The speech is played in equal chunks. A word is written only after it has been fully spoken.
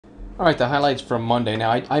All right, the highlights from Monday. Now,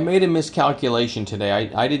 I made a miscalculation today.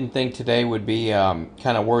 I didn't think today would be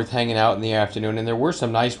kind of worth hanging out in the afternoon, and there were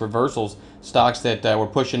some nice reversals. Stocks that were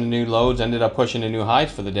pushing to new lows ended up pushing to new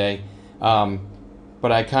highs for the day.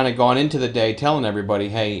 But I kind of gone into the day telling everybody,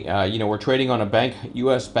 hey, we're trading on a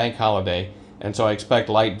U.S. bank holiday, and so I expect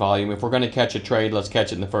light volume. If we're going to catch a trade, let's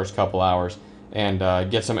catch it in the first couple hours and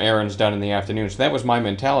get some errands done in the afternoon. So that was my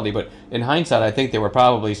mentality. But in hindsight, I think there were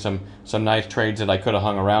probably some nice trades that I could have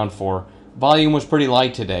hung around for. Volume was pretty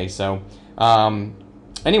light today. So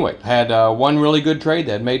anyway, I had one really good trade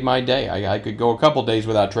that made my day. I could go a couple days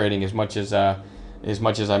without trading as much as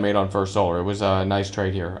I made on First Solar. It was a nice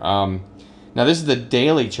trade here. Now this is the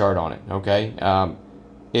daily chart on it. Okay.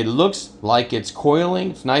 It looks like it's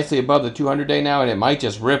coiling. It's nicely above the 200-day now, and it might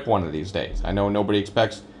just rip one of these days. I know nobody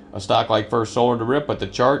expects a stock like First Solar to rip, but the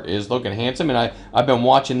chart is looking handsome, and I've been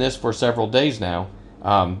watching this for several days now,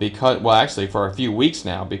 actually for a few weeks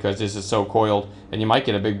now, because this is so coiled, and you might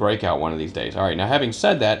get a big breakout one of these days. All right, now having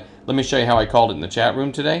said that, let me show you how I called it in the chat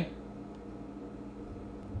room today.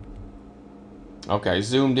 Okay,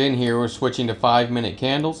 zoomed in here, we're switching to 5-minute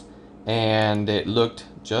candles, and it looked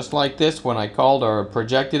just like this when I called or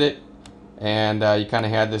projected it, and you kind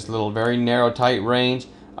of had this little very narrow, tight range.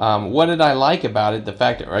 What did I like about it? The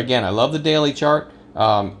fact that, again, I love the daily chart.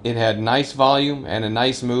 It had nice volume and a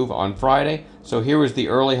nice move on Friday. So here was the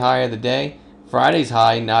early high of the day. Friday's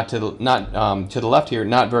high, to the left here,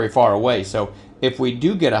 not very far away. So if we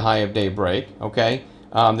do get a high of day break, okay,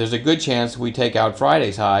 there's a good chance we take out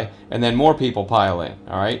Friday's high, and then more people pile in.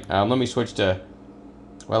 All right, let me switch to.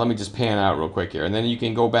 Well, let me just pan out real quick here, and then you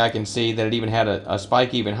can go back and see that it even had a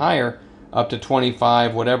spike even higher, up to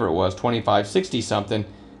 25, whatever it was, 25.60 something.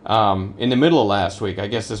 In the middle of last week. I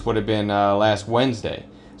guess this would have been last Wednesday.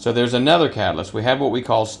 So there's another catalyst. We have what we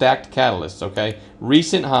call stacked catalysts, okay?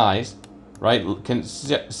 Recent highs, right?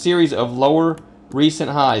 Series of lower recent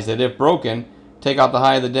highs that if broken, take out the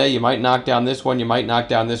high of the day. You might knock down this one, you might knock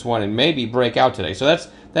down this one, and maybe break out today. So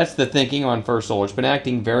that's the thinking on First Solar. It's been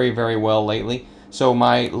acting very, very well lately. So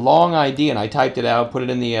my long idea, and I typed it out, put it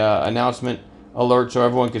in the announcement alert so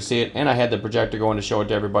everyone could see it, and I had the projector going to show it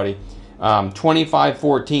to everybody.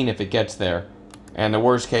 25.14 if it gets there, and the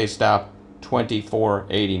worst case stop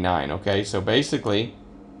 24.89. Okay, so basically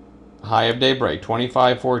high of day break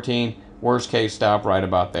 25.14, worst case stop right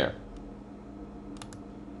about there,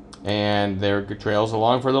 and there trails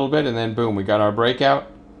along for a little bit, and then boom, we got our breakout,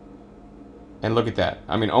 and look at that.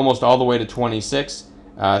 I mean, almost all the way to 26.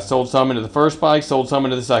 Sold some into the first spike, sold some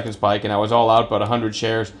into the second spike, and I was all out but 100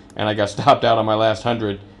 shares, and I got stopped out on my last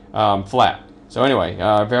 100 flat. So anyway,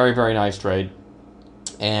 very, very nice trade.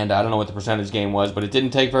 And I don't know what the percentage gain was, but it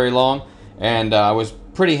didn't take very long. And I was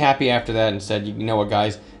pretty happy after that and said, you know what,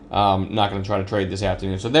 guys, I'm not going to try to trade this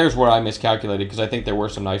afternoon. So there's where I miscalculated, because I think there were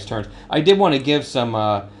some nice turns. I did want to give some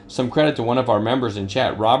credit to one of our members in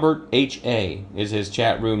chat. Robert H.A. is his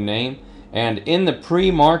chat room name. And in the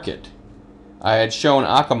pre-market, I had shown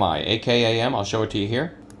Akamai, AKAM. I'll show it to you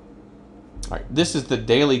here. All right, this is the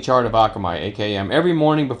daily chart of Akamai, AKM. Every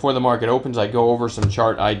morning before the market opens, I go over some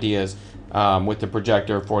chart ideas with the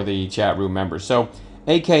projector for the chat room members. So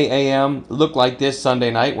AKAM looked like this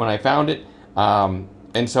Sunday night when I found it.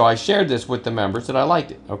 And so I shared this with the members that I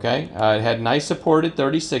liked it, okay? It had nice support at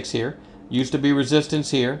 36 here. Used to be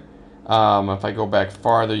resistance here. If I go back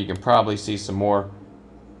farther, you can probably see some more.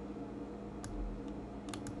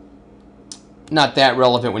 Not that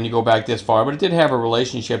relevant when you go back this far, but it did have a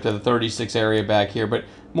relationship to the 36 area back here. But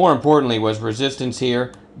more importantly was resistance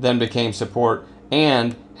here, then became support,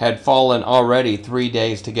 and had fallen already 3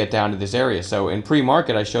 days to get down to this area. So in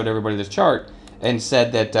pre-market, I showed everybody this chart and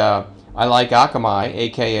said that I like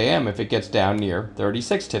Akamai, AKAM, if it gets down near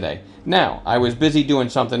 36 today. Now, I was busy doing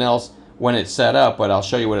something else when it set up, but I'll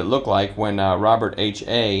show you what it looked like when Robert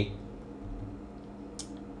H.A.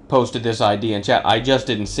 posted this idea in chat. I just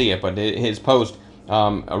didn't see it, but his post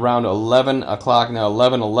around 11 o'clock, now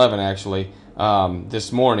 11:11 actually,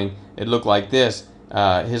 this morning, it looked like this.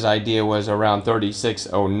 His idea was around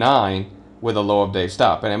 36.09 with a low of day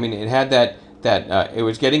stop. And I mean, it had that it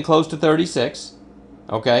was getting close to 36,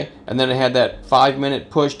 okay? And then it had that 5-minute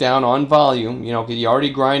push down on volume, you know, because you're already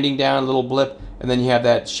grinding down, a little blip, and then you have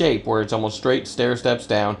that shape where it's almost straight stair steps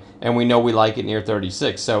down, and we know we like it near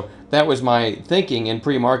 36. So that was my thinking in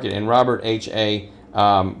pre-market, and Robert H.A.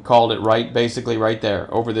 Called it basically right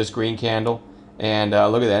there, over this green candle. And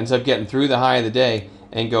look at that, ends up getting through the high of the day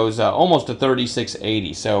and goes almost to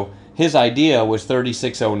 36.80. So his idea was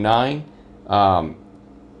 36.09,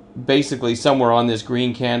 basically somewhere on this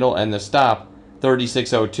green candle, and the stop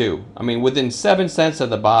 36.02. I mean, within 7 cents of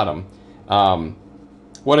the bottom.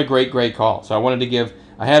 What a great call. So I wanted to give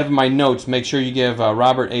I had in my notes, make sure you give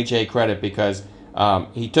Robert H.A. credit, because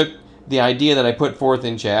he took the idea that I put forth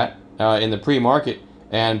in chat in the pre-market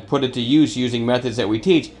and put it to use using methods that we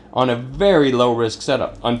teach on a very low risk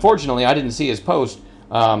setup. Unfortunately, I didn't see his post,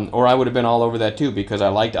 or I would have been all over that too, because I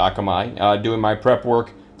liked Akamai. Doing my prep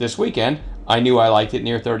work this weekend, I knew I liked it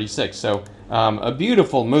near 36. So a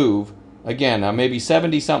beautiful move. Again, maybe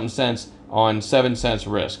 70 something cents on 7 cents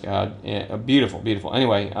risk. Beautiful, beautiful.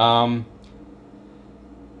 Anyway, oh,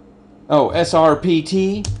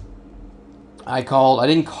 SRPT. I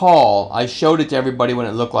didn't call, I showed it to everybody when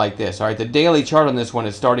it looked like this. All right, the daily chart on this one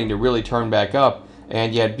is starting to really turn back up,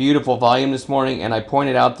 and you had beautiful volume this morning, and I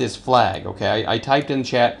pointed out this flag, okay? I typed in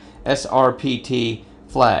chat SRPT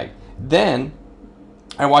flag. Then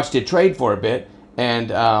I watched it trade for a bit,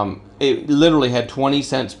 and it literally had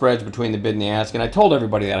 20-cent spreads between the bid and the ask, and I told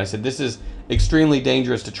everybody that. I said, this is extremely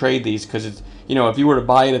dangerous to trade these, because it's, you know, if you were to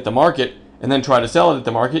buy it at the market and then try to sell it at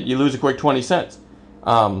the market, you lose a quick 20 cents.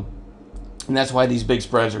 And that's why these big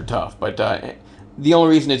spreads are tough. But the only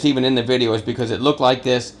reason it's even in the video is because it looked like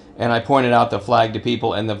this, and I pointed out the flag to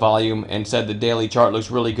people and the volume and said the daily chart looks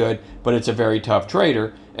really good, but it's a very tough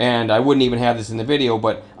trader. And I wouldn't even have this in the video,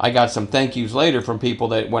 but I got some thank yous later from people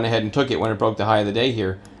that went ahead and took it when it broke the high of the day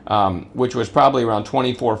here, which was probably around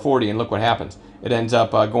 24.40, and look what happens. It ends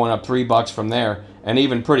up going up $3 from there, and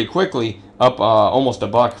even pretty quickly up almost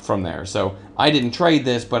 $1 from there. So I didn't trade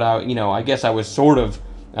this, but I guess I was sort of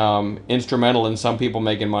instrumental in some people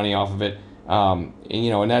making money off of it,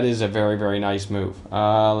 and that is a very, very nice move.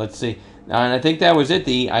 Let's see, and I think that was it.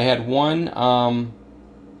 I had one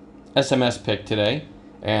SMS pick today,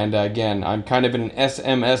 and again, I'm kind of in an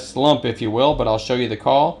SMS slump, if you will, but I'll show you the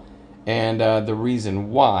call and the reason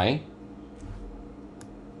why.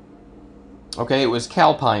 Okay, it was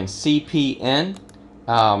Calpine CPN.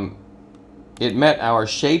 It met our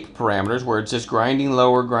shape parameters, where it's just grinding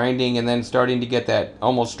lower, grinding, and then starting to get that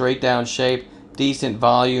almost straight down shape, decent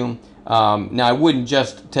volume. Now, I wouldn't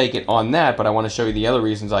just take it on that, but I want to show you the other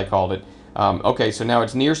reasons I called it. Okay, so now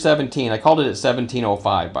it's near 17. I called it at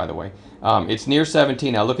 17.05, by the way. It's near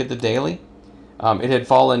 17. Now look at the daily. It had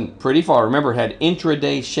fallen pretty far. Remember, it had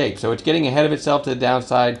intraday shape, so it's getting ahead of itself to the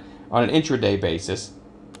downside on an intraday basis.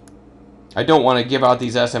 I don't want to give out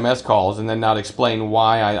these SMS calls and then not explain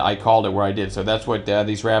why I called it where I did. So that's what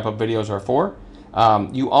these wrap-up videos are for.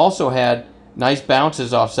 You also had nice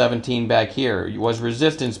bounces off 17 back here. It was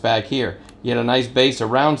resistance back here. You had a nice base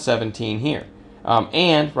around 17 here.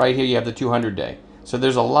 And right here you have the 200-day. So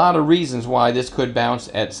there's a lot of reasons why this could bounce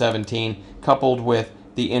at 17, coupled with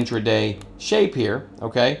the intraday shape here.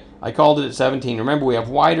 Okay, I called it at 17. Remember, we have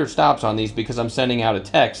wider stops on these because I'm sending out a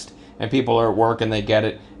text, and people are at work and they get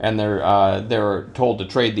it, and they're told to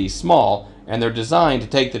trade these small, and they're designed to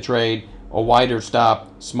take the trade, a wider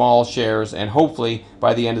stop, small shares, and hopefully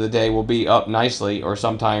by the end of the day we'll be up nicely, or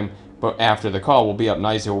sometime after the call we'll be up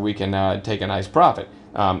nicely where we can take a nice profit.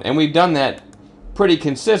 And we've done that pretty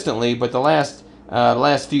consistently, but the last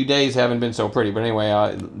few days haven't been so pretty. But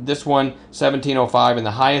anyway, this one 17.05, and the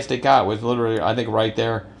highest it got was literally, I think, right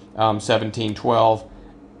there, 17.12.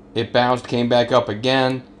 It bounced, came back up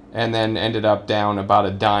again, and then ended up down about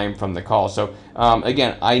a dime from the call. So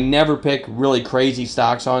again, I never pick really crazy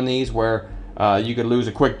stocks on these where you could lose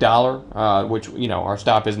a quick dollar, which, our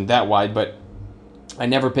stop isn't that wide, but I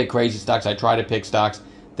never pick crazy stocks. I try to pick stocks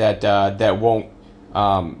that won't,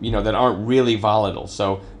 that aren't really volatile.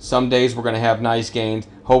 So some days we're going to have nice gains.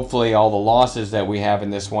 Hopefully all the losses that we have in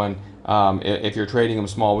this one, if you're trading them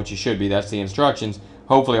small, which you should be, that's the instructions,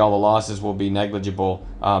 hopefully all the losses will be negligible,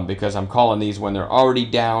 because I'm calling these when they're already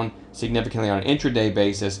down significantly on an intraday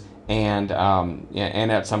basis, and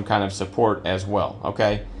at some kind of support as well.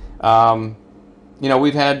 Okay,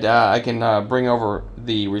 we've had, I can bring over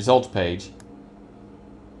the results page.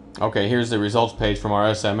 Okay, here's the results page from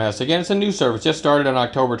our SMS. Again, it's a new service, just started on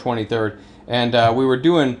October 23rd, and we were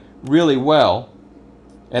doing really well,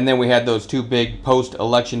 and then we had those two big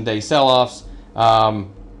post-election day sell-offs.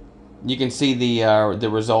 You can see the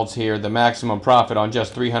results here. The maximum profit on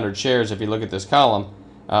just 300 shares, if you look at this column,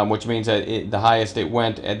 which means that the highest it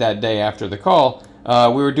went at that day after the call.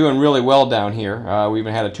 We were doing really well down here. We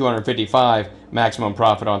even had a 255 maximum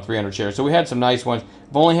profit on 300 shares. So we had some nice ones.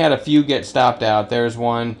 I've only had a few get stopped out. There's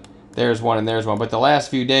one, and there's one. But the last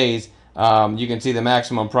few days, you can see the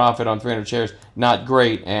maximum profit on 300 shares, not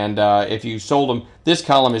great. And if you sold them, this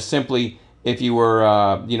column is simply if you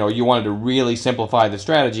were, you wanted to really simplify the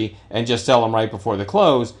strategy and just sell them right before the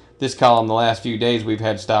close. This column, the last few days, we've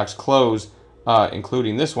had stocks close,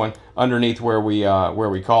 including this one, underneath where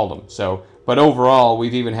we called them. So, but overall,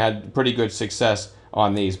 we've even had pretty good success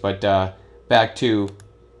on these. But back to,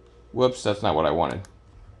 whoops, that's not what I wanted.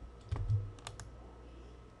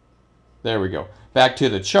 There we go. Back to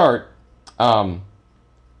the chart. Show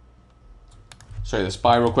you the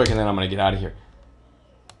SPY real quick, and then I'm going to get out of here.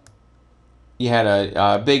 You had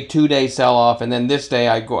a big 2-day sell-off, and then this day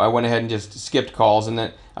I went ahead and just skipped calls, and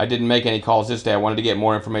then I didn't make any calls this day. I wanted to get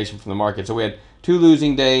more information from the market. So we had 2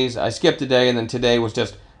 losing days. I skipped a day, and then today was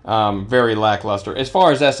just very lackluster. As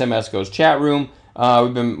far as SMS goes, chat room,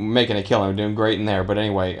 we've been making a killing. We're doing great in there. But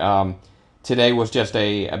anyway, today was just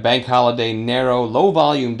a bank holiday, narrow,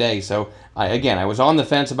 low-volume day. So, again, I was on the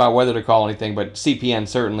fence about whether to call anything, but CPN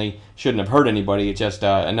certainly shouldn't have hurt anybody. It's just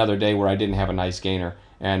another day where I didn't have a nice gainer.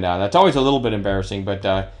 And that's always a little bit embarrassing, but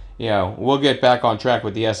you know, we'll get back on track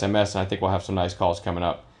with the SMS, and I think we'll have some nice calls coming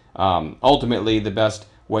up. Ultimately, the best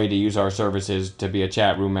way to use our service is to be a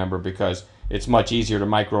chat room member, because it's much easier to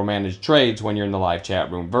micromanage trades when you're in the live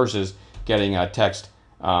chat room versus getting a text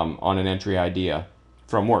on an entry idea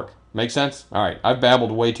from work. Make sense? All right, I've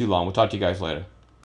babbled way too long. We'll talk to you guys later.